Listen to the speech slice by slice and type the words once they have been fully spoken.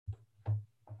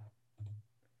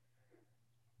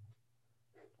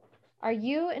Are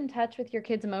you in touch with your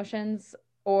kids' emotions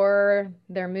or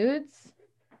their moods?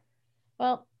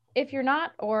 Well, if you're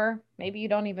not, or maybe you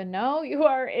don't even know, you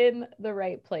are in the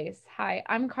right place. Hi,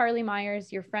 I'm Carly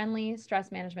Myers, your friendly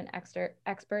stress management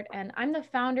expert, and I'm the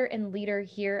founder and leader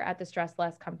here at the Stress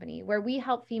Less Company, where we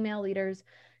help female leaders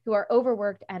who are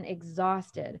overworked and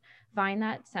exhausted find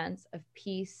that sense of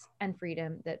peace and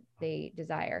freedom that they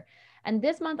desire. And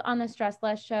this month on the Stress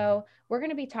Less Show, we're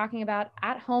going to be talking about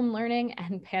at-home learning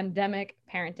and pandemic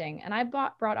parenting. And I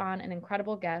brought on an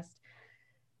incredible guest,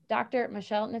 Dr.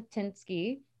 Michelle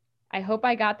Natinsky. I hope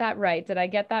I got that right. Did I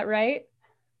get that right?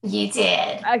 You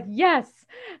did. Yes.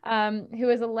 Who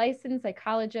is a licensed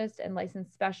psychologist and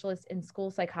licensed specialist in school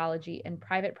psychology and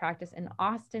private practice in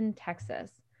Austin,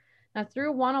 Texas. Now,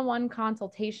 through one-on-one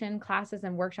consultation, classes,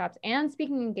 and workshops, and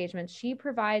speaking engagements, she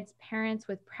provides parents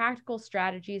with practical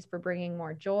strategies for bringing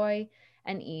more joy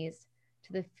and ease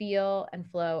to the feel and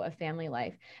flow of family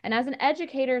life. And as an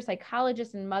educator,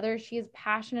 psychologist, and mother, she is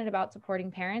passionate about supporting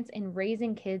parents in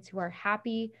raising kids who are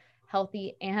happy,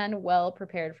 healthy, and well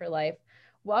prepared for life.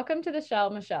 Welcome to the show,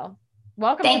 Michelle.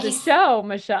 Welcome to Thank the you. show,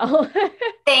 Michelle.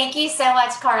 Thank you so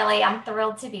much, Carly. I'm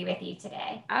thrilled to be with you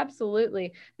today. Absolutely.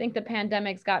 I think the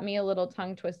pandemic's got me a little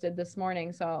tongue twisted this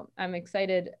morning, so I'm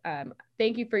excited.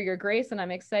 Thank you for your grace, and I'm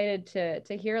excited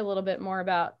to hear a little bit more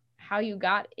about how you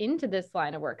got into this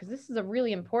line of work, because this is a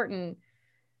really important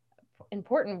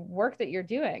work that you're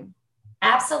doing.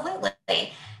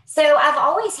 Absolutely. So I've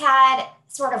always had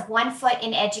sort of one foot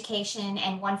in education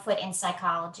and one foot in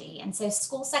psychology. And so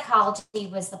school psychology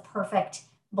was the perfect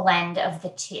blend of the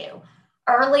two.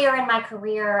 Earlier in my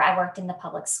career, I worked in the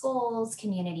public schools,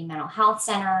 community mental health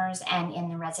centers, and in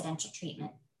the residential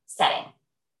treatment setting.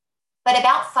 But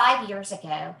about 5 years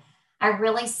ago, I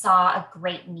really saw a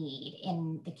great need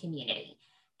in the community.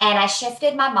 And I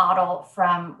shifted my model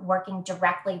from working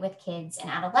directly with kids and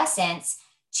adolescents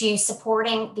to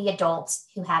supporting the adults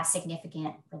who have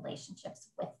significant relationships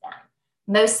with them,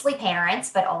 mostly parents,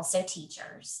 but also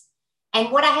teachers.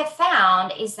 And what I have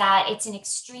found is that it's an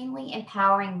extremely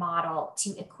empowering model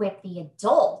to equip the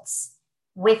adults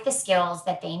with the skills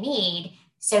that they need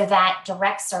so that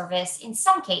direct service, in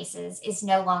some cases, is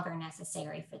no longer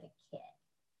necessary for the kid.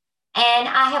 And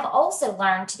I have also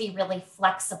learned to be really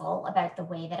flexible about the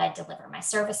way that I deliver my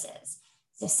services.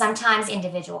 So sometimes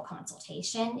individual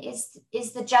consultation is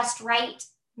the just right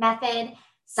method.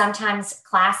 Sometimes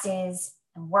classes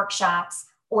and workshops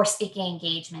or speaking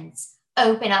engagements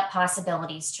open up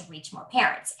possibilities to reach more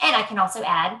parents. And I can also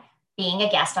add being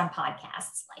a guest on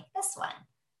podcasts like this one.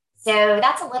 So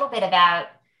that's a little bit about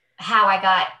how I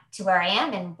got to where I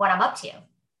am and what I'm up to.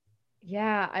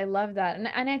 Yeah, I love that.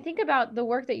 And I think about the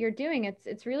work that you're doing,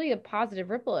 it's really a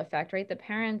positive ripple effect, right? The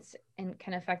parents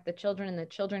can affect the children, and the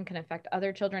children can affect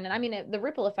other children. And I mean, the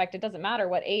ripple effect, it doesn't matter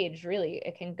what age, really.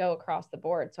 It can go across the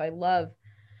board. So I love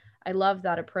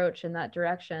that approach in that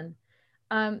direction.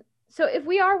 So if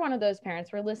we are one of those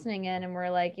parents, we're listening in and we're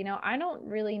like, I don't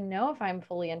really know if I'm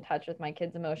fully in touch with my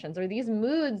kids' emotions or these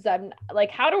moods. I'm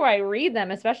like, how do I read them,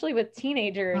 especially with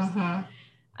teenagers? Mm-hmm.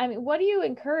 I mean, what do you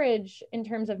encourage in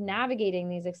terms of navigating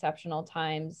these exceptional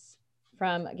times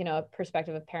from, a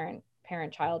perspective of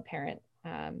parent-child,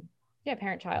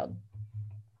 parent-child?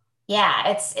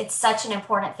 Yeah, it's such an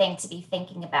important thing to be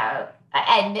thinking about,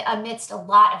 and amidst a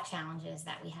lot of challenges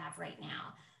that we have right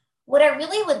now. What I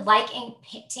really would like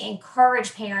to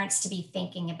encourage parents to be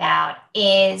thinking about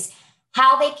is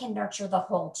how they can nurture the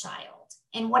whole child.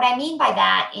 And what I mean by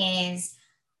that is,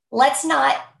 let's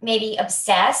not maybe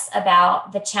obsess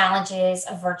about the challenges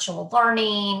of virtual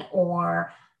learning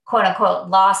or quote unquote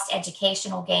lost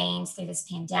educational gains through this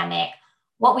pandemic.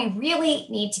 What we really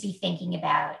need to be thinking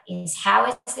about is, how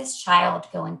is this child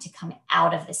going to come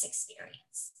out of this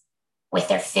experience? With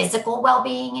their physical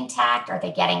well-being intact? Are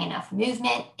they getting enough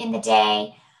movement in the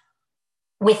day?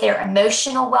 With their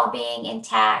emotional well-being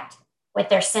intact? With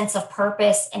their sense of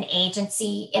purpose and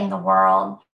agency in the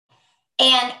world?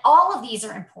 And all of these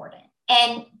are important.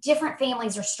 And different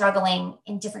families are struggling,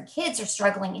 and different kids are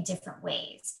struggling in different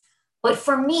ways. But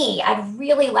for me, I'd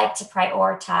really like to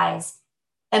prioritize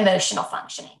emotional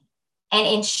functioning and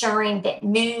ensuring that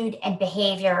mood and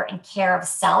behavior and care of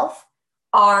self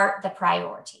are the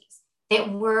priorities, that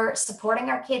we're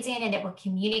supporting our kids in, and that we're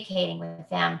communicating with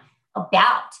them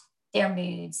about their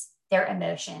moods, their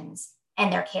emotions,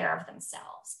 and their care of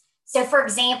themselves. So, for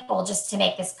example, just to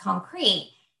make this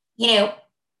concrete,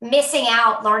 missing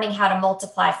out learning how to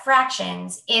multiply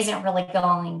fractions isn't really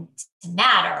going to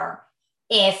matter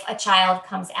if a child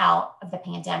comes out of the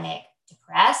pandemic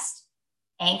depressed,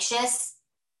 anxious,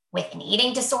 with an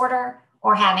eating disorder,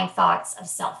 or having thoughts of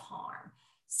self-harm.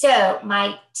 So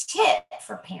my tip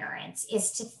for parents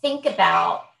is to think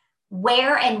about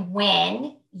where and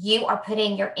when you are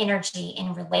putting your energy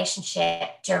in relationship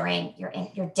during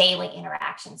your daily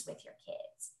interactions with your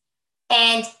kids.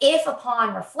 And if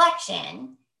upon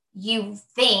reflection, you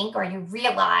think or you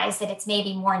realize that it's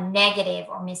maybe more negative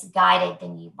or misguided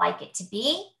than you'd like it to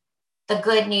be, the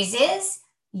good news is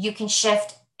you can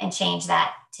shift and change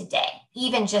that today.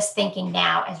 Even just thinking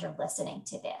now as you're listening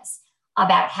to this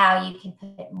about how you can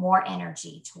put more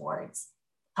energy towards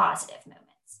positive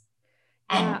moments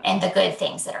and the good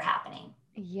things that are happening.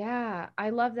 Yeah,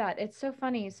 I love that. It's so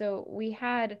funny. So we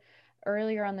had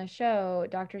earlier on the show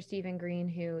Dr. Stephen Green,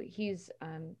 who he's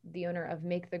the owner of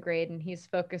Make the Grade, and he's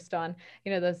focused on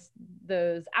those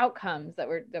outcomes that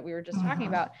we were just talking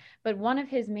about. But one of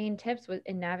his main tips was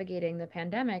in navigating the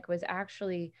pandemic was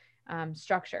actually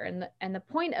structure, and the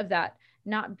point of that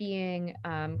not being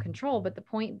control, but the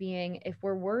point being if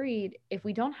we're worried, if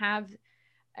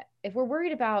we're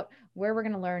worried about where we're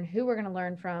going to learn, who we're going to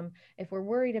learn from, if we're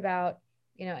worried about,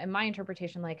 in my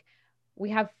interpretation, like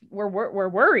we're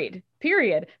worried,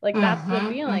 period. Like that's the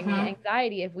feeling, the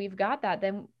anxiety. If we've got that,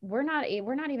 then we're not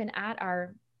even at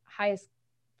our highest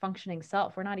functioning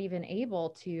self. We're not even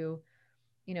able to,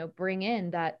 bring in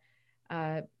that,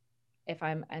 and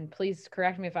please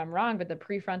correct me if I'm wrong, but the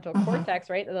prefrontal cortex,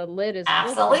 right? The lid is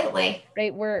absolutely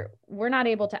right. We're not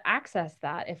able to access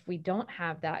that if we don't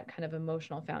have that kind of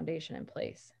emotional foundation in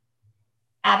place.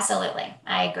 Absolutely.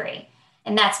 I agree.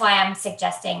 And that's why I'm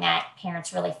suggesting that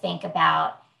parents really think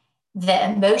about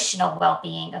the emotional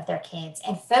well-being of their kids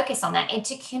and focus on that and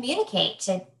to communicate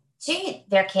to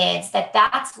their kids that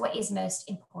that's what is most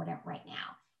important right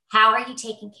now. How are you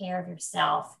taking care of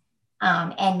yourself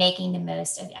and making the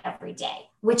most of every day,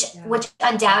 which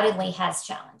undoubtedly has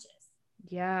challenges.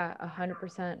 Yeah,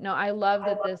 100%. No, I love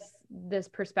that this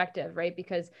perspective, right?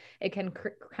 Because it can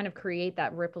kind of create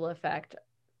that ripple effect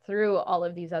through all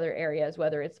of these other areas,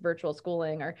 whether it's virtual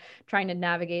schooling or trying to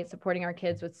navigate supporting our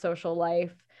kids with social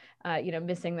life,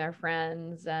 missing their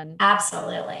friends and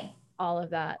absolutely all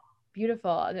of that.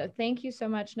 Beautiful. Thank you so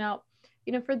much. Now,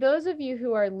 for those of you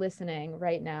who are listening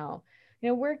right now,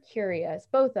 we're curious,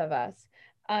 both of us.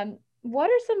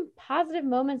 What are some positive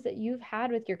moments that you've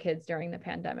had with your kids during the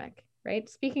pandemic? Right.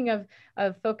 Speaking of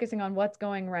focusing on what's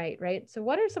going right. Right. So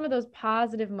what are some of those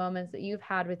positive moments that you've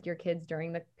had with your kids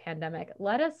during the pandemic?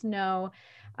 Let us know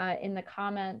in the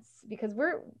comments, because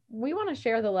we want to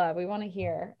share the love. We want to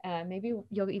hear, maybe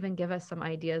you'll even give us some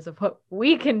ideas of what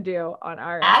we can do on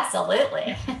our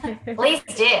absolutely please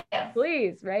do.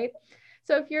 Please. Right.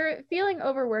 So if you're feeling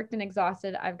overworked and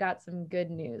exhausted, I've got some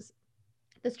good news.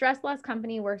 The Stress Less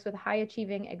Company works with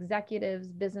high-achieving executives,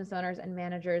 business owners, and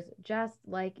managers just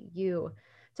like you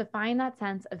to find that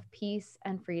sense of peace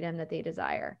and freedom that they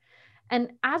desire.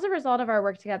 And as a result of our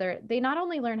work together, they not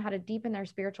only learn how to deepen their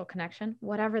spiritual connection,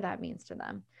 whatever that means to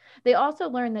them, they also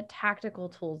learn the tactical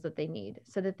tools that they need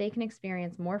so that they can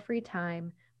experience more free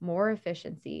time, more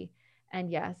efficiency,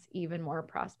 and yes, even more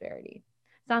prosperity.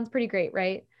 Sounds pretty great,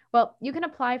 right? Well, you can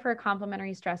apply for a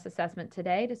complimentary stress assessment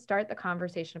today to start the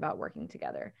conversation about working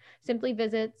together. Simply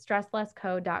visit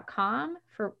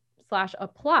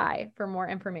stresslessco.com/apply for more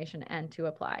information and to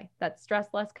apply. That's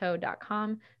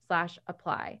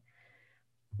stresslessco.com/apply.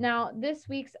 Now, this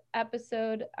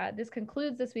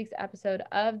concludes this week's episode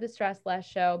of the Stress Less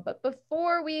Show. But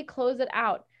before we close it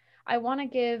out, I want to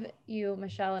give you,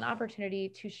 Michelle, an opportunity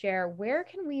to share where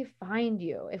can we find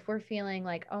you if we're feeling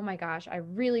like, oh my gosh, I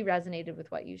really resonated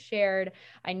with what you shared.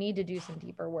 I need to do some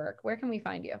deeper work. Where can we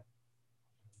find you?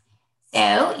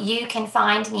 So you can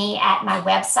find me at my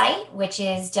website, which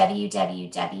is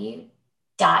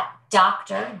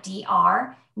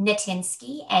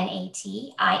www.drdrnatinsky,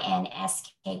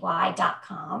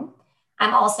 NATINSKY.com.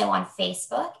 I'm also on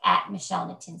Facebook at Michelle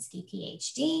Natinsky,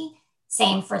 PhD.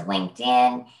 Same for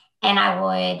LinkedIn. And I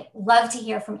would love to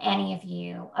hear from any of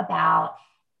you about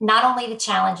not only the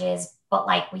challenges, but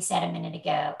like we said a minute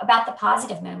ago, about the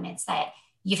positive moments that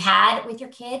you've had with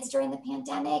your kids during the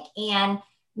pandemic, and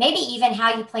maybe even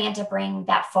how you plan to bring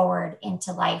that forward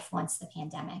into life once the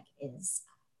pandemic is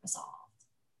resolved.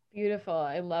 Beautiful.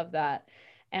 I love that.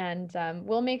 And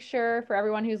we'll make sure for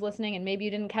everyone who's listening, and maybe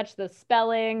you didn't catch the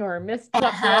spelling or missed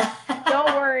something,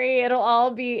 don't worry. It'll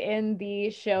all be in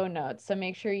the show notes. So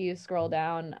make sure you scroll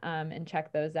down and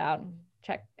check those out.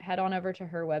 Head on over to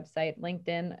her website,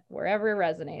 LinkedIn, wherever it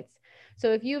resonates.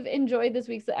 So if you've enjoyed this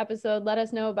week's episode, let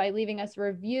us know by leaving us a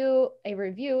review,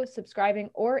 subscribing,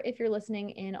 or if you're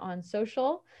listening in on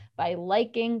social, by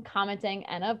liking, commenting,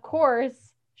 and of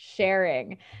course,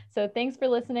 sharing. So thanks for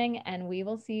listening, and we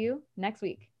will see you next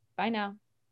week. Bye now.